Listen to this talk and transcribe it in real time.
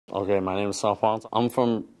Okay, my name is Sompong. I'm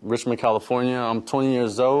from Richmond, California. I'm 20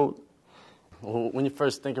 years old. When you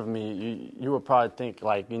first think of me, you would probably think,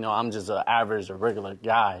 like, you know, I'm just an average or regular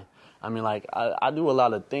guy. I mean, like, I do a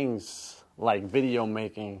lot of things, like video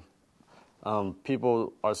making.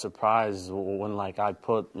 People are surprised when, like, I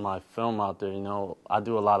put my film out there, you know. I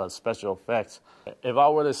do a lot of special effects. If I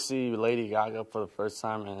were to see Lady Gaga for the first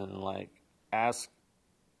time and, like, ask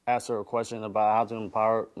her a question about how to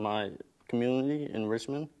empower my community in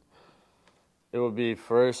Richmond, it would be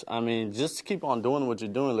first, I mean, just keep on doing what you're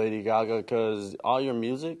doing, Lady Gaga, because all your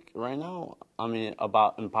music right now, I mean,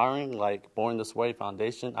 about empowering, like Born This Way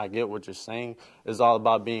Foundation, I get what you're saying. It's all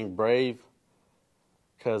about being brave,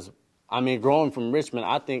 because, I mean, growing from Richmond,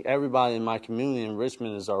 I think everybody in my community in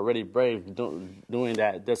Richmond is already brave doing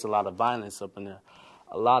that. There's a lot of violence up in there.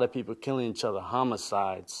 A lot of people killing each other,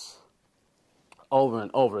 homicides, over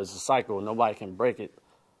and over. It's a cycle. Nobody can break it.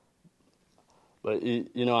 But, you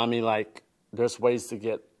know, I mean, like, there's ways to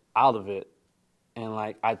get out of it. And,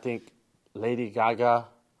 like, I think Lady Gaga,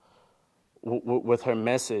 with her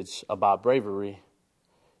message about bravery,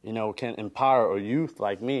 you know, can empower a youth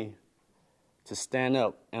like me to stand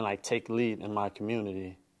up and, like, take lead in my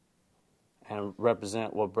community and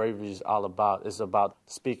represent what bravery is all about. It's about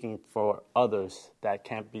speaking for others that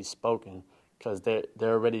can't be spoken because they're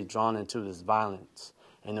already drawn into this violence.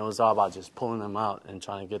 And it was all about just pulling them out and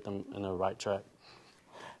trying to get them in the right track.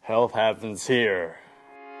 Health happens here.